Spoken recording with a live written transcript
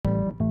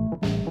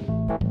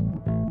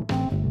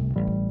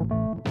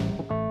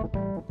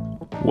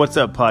What's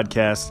up,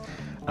 podcast?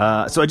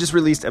 So I just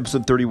released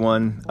episode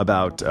 31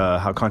 about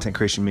how content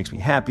creation makes me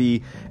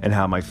happy and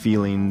how my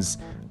feelings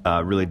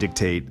really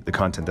dictate the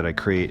content that I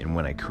create and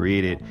when I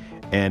create it.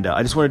 And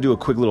I just want to do a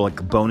quick little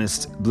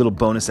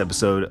bonus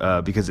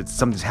episode because it's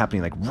something that's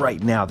happening like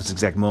right now, this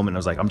exact moment. And I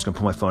was like, I'm just gonna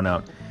pull my phone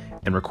out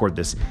and record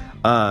this.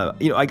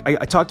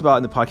 I talked about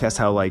in the podcast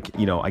how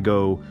I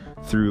go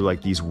through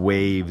like these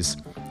waves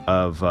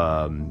of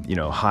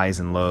highs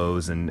and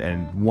lows,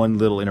 and one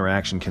little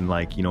interaction can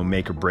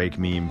make or break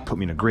me and put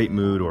me in a great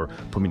mood or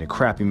put me in a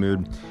crappy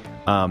mood.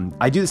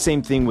 I do the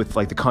same ththing with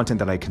like the content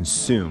that I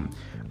consume,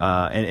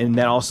 and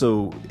that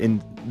also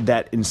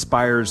that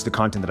inspires the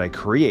content that I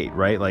create,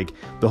 right? Like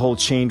the whole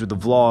change with the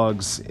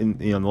vlogs in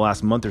the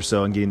last month or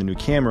so and getting the new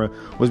camera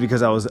was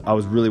because I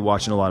was really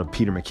watching a lot of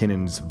Peter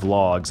McKinnon's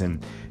vlogs,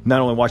 and not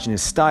only watching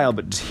his style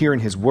but just hearing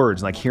his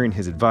words, like hearing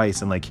his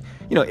advice, and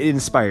it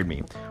inspired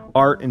me.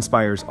 Art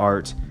inspires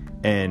art,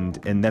 and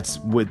that's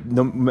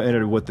no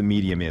matter what the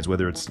medium is,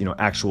 whether it's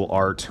actual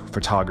art,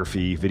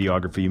 photography,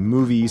 videography,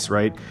 movies,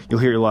 right?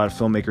 You'll hear a lot of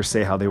filmmakers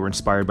say how they were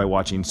inspired by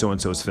watching so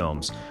and so's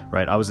films,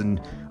 right? I was in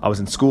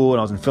school, and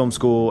I was in film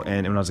school,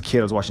 and when I was a kid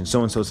I was watching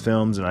so and so's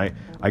films, and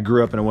I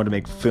grew up and I wanted to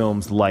make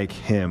films like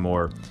him,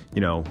 or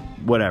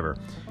whatever.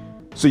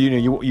 So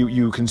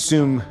you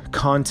consume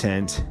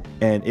content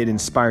and it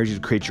inspires you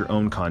to create your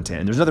own content,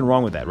 and there's nothing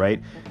wrong with that,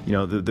 right?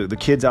 The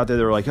kids out there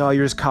that are like, oh,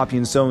 you're just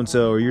copying so and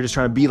so, or you're just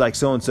trying to be like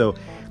so and so.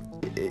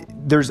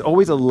 There's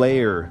always a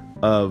layer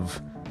of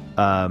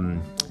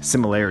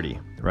similarity,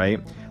 right?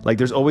 Like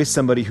there's always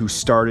somebody who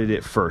started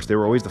it first. They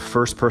were always the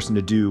first person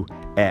to do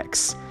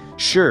X.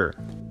 Sure,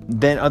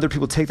 then other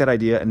people take that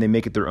idea and they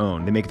make it their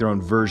own. They make their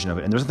own version of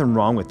it, and there's nothing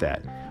wrong with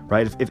that,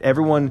 right? If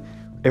everyone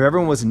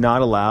was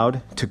not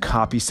allowed to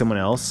copy someone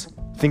else,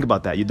 think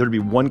about that. There'd be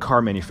one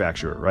car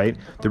manufacturer, right?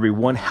 There'd be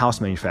one house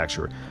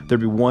manufacturer.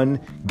 There'd be one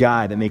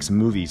guy that makes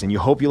movies, and you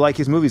hope you like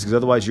his movies because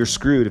otherwise you're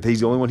screwed if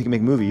he's the only one who can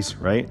make movies,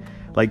 right?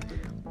 Like,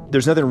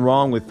 there's nothing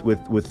wrong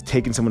with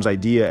taking someone's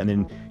idea and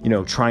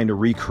then trying to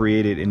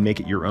recreate it and make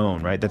it your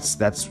own, right? That's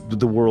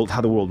the world, how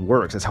the world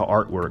works. That's how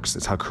art works.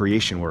 That's how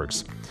creation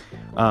works.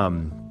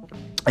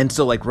 And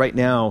so like right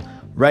now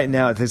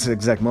at this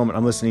exact moment,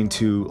 I'm listening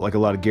to like a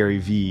lot of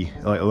Gary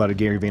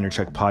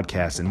Vaynerchuk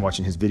podcasts and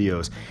watching his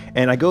videos.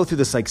 And I go through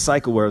this like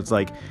cycle where it's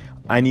like,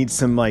 I need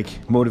some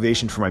like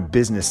motivation for my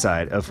business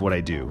side of what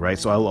I do, right?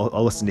 So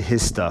I'll listen to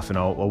his stuff and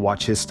I'll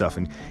watch his stuff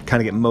and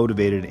kind of get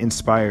motivated,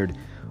 inspired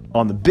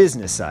on the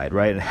business side,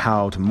 right? And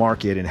how to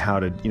market and how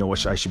to,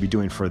 what I should be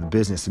doing for the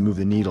business to move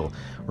the needle,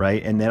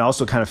 right? And that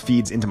also kind of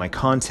feeds into my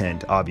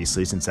content,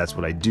 obviously, since that's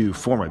what I do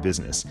for my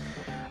business.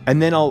 And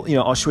then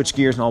I'll switch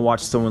gears and I'll watch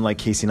someone like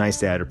Casey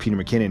Neistat or Peter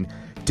McKinnon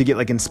to get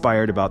like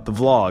inspired about the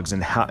vlogs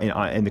and how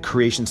and the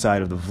creation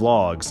side of the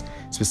vlogs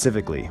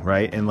specifically,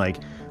 right? And like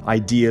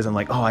ideas on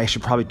like, oh, I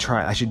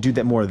should do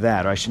that more of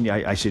that, or I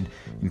should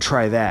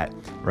try that,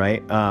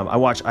 right?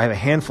 I have a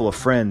handful of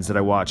friends that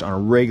I watch on a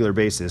regular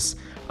basis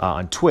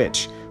on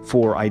Twitch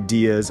for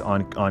ideas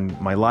on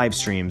my live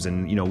streams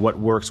and what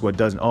works, what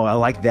doesn't. Oh, I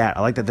like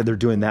that they're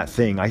doing that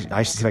thing.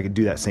 I should see if I could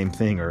do that same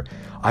thing, or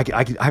I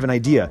have an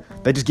idea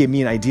that just gave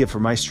me an idea for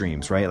my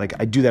streams, right? Like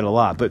I do that a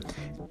lot, but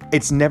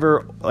it's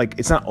never like,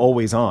 it's not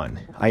always on.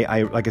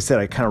 I like I said,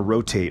 I kind of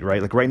rotate,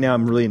 right? Like right now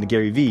I'm really into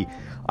Gary Vee.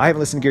 I haven't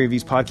listened to Gary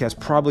Vee's podcast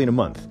probably in a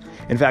month.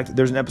 In fact,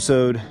 there's an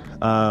episode,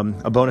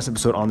 a bonus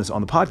episode on the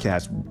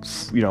podcast,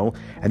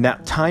 and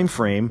that time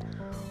frame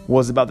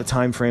was about the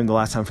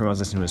last time frame I was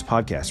listening to his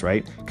podcast,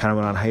 right? Kind of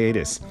went on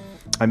hiatus.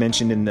 I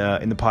mentioned in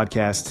the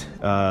podcast,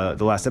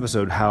 the last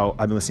episode, how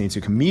I've been listening to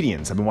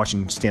comedians. I've been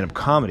watching stand-up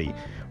comedy,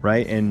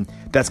 right? And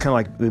that's kind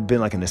of like been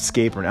like an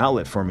escape or an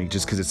outlet for me,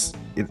 just because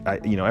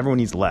everyone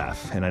needs to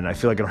laugh, and I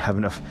feel like I don't have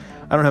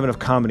enough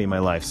comedy in my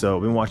life. So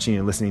I've been watching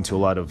and listening to a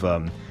lot of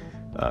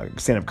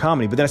stand-up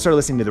comedy. But then I started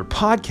listening to their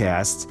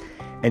podcasts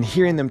and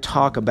hearing them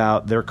talk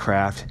about their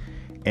craft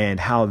and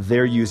how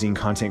they're using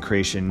content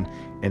creation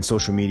and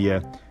social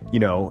media,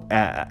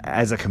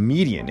 as a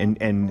comedian,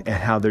 and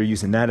how they're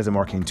using that as a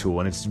marketing tool.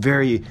 And it's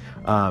very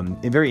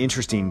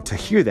interesting to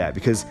hear that,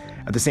 because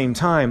at the same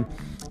time,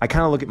 I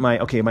kind of look at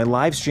my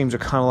live streams are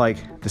kind of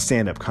like the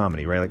stand-up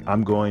comedy, right? Like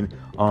I'm going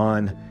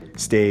on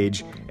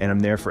stage and I'm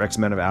there for X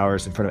amount of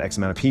hours in front of X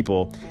amount of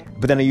people,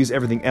 but then I use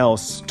everything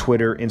else,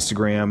 Twitter,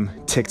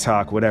 Instagram,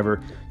 TikTok,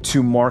 whatever,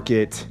 to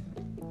market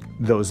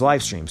those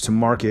live streams, to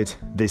market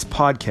this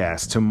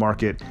podcast, to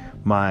market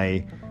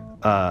my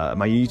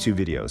YouTube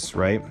videos,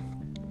 right?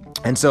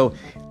 And so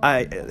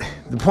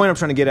the point I'm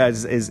trying to get at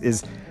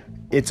is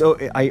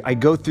I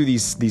go through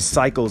these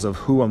cycles of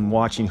who I'm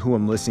watching, who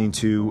I'm listening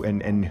to,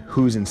 and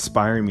who's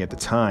inspiring me at the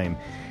time.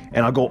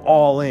 And I'll go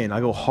all in.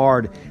 I go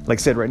hard. Like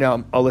I said, right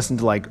now, I'll listen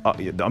to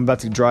I'm about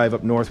to drive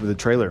up north with a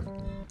trailer.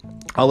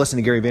 I'll listen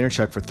to Gary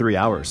Vaynerchuk for 3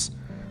 hours,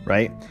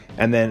 right?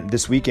 And then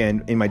this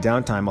weekend, in my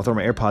downtime, I'll throw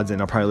my AirPods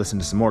in. I'll probably listen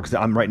to some more, because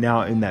I'm right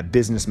now in that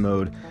business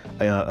mode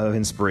of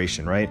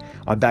inspiration, right?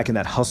 I'm back in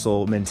that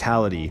hustle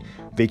mentality.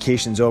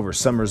 Vacation's over.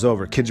 Summer's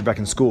over. Kids are back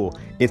in school.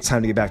 It's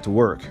time to get back to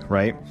work,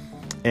 right?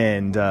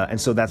 And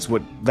so that's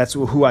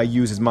who I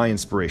use as my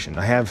inspiration.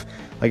 I have,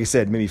 like I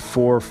said, maybe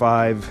 4,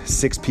 5,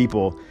 6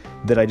 people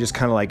that I just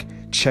kind of like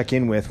check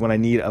in with when I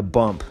need a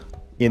bump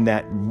in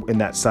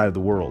that side of the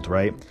world,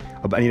 right?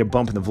 If I need a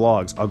bump in the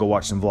vlogs, I'll go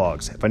watch some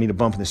vlogs. If I need a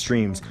bump in the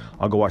streams,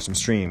 I'll go watch some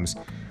streams.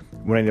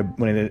 When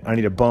I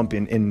need a bump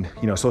in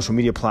social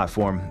media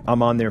platform,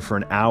 I'm on there for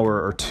an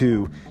hour or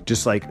 2,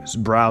 just like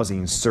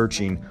browsing,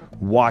 searching,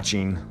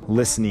 watching,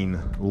 listening,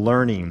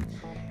 learning.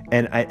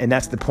 And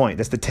that's the point.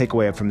 That's the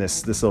takeaway from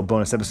this little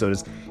bonus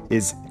episode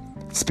is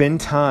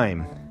spend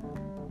time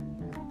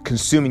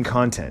consuming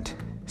content.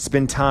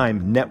 Spend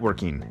time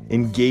networking,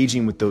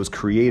 engaging with those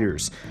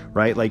creators,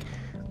 right? Like,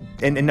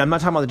 and I'm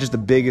not talking about just the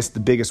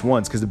biggest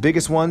ones, because the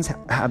biggest ones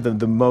have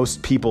the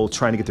most people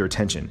trying to get their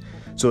attention.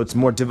 So it's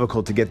more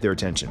difficult to get their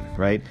attention,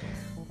 right?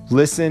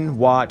 Listen,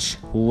 watch,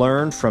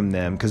 learn from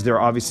them, because they're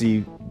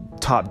obviously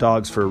top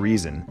dogs for a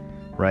reason,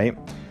 right?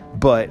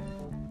 But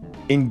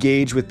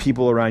engage with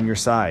people around your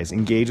size.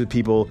 Engage with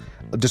people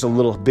just a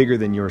little bigger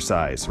than your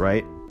size,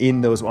 right?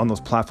 On those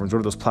platforms,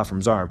 whatever those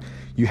platforms are.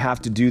 You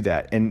have to do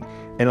that. And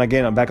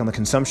again, I'm back on the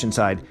consumption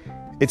side.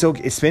 It's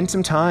okay. Spend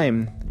some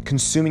time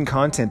consuming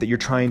content that you're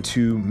trying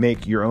to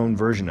make your own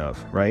version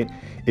of, right?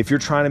 If you're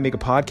trying to make a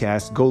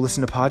podcast, go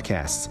listen to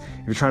podcasts.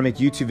 If you're trying to make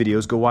YouTube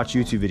videos, go watch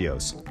YouTube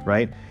videos,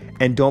 right?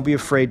 And don't be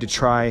afraid to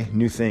try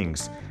new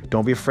things.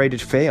 Don't be afraid to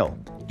fail.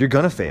 You're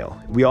going to fail.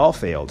 We all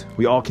failed.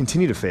 We all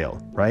continue to fail,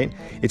 right?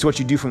 It's what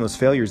you do from those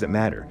failures that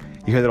matter.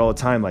 You hear that all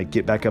the time, like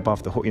get back up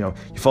off the horse, you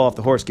fall off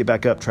the horse, get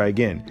back up, try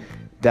again.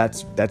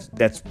 That's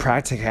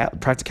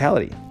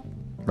practicality,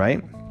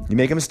 right? You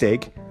make a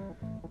mistake,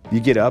 you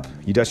get up,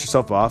 you dust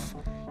yourself off,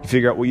 you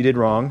figure out what you did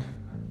wrong,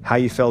 how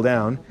you fell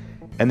down,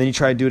 and then you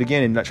try to do it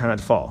again and try not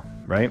to fall,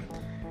 right?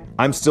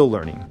 I'm still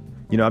learning.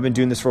 I've been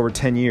doing this for over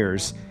 10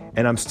 years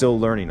and I'm still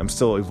learning. I'm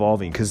still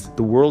evolving because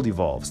the world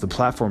evolves, the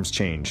platforms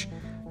change,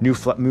 new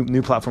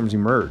platforms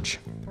emerge,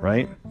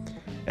 right?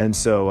 And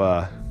so,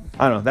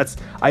 I don't know,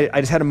 I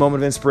just had a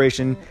moment of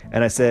inspiration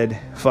and I said,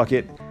 fuck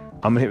it.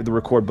 I'm going to hit the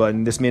record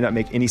button. This may not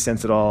make any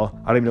sense at all.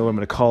 I don't even know what I'm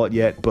going to call it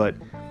yet, but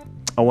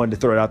I wanted to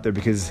throw it out there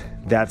because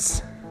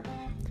that's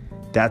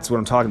what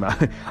I'm talking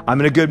about. I'm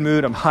in a good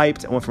mood. I'm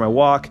hyped. I went for my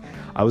walk.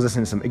 I was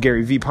listening to some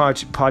Gary Vee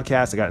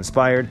podcast. I got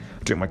inspired.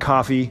 I drank my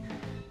coffee.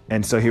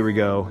 And so here we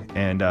go.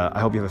 And I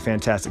hope you have a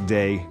fantastic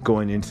day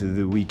going into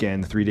the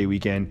weekend, the 3-day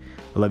weekend.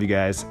 I love you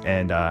guys.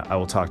 And I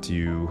will talk to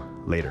you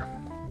later.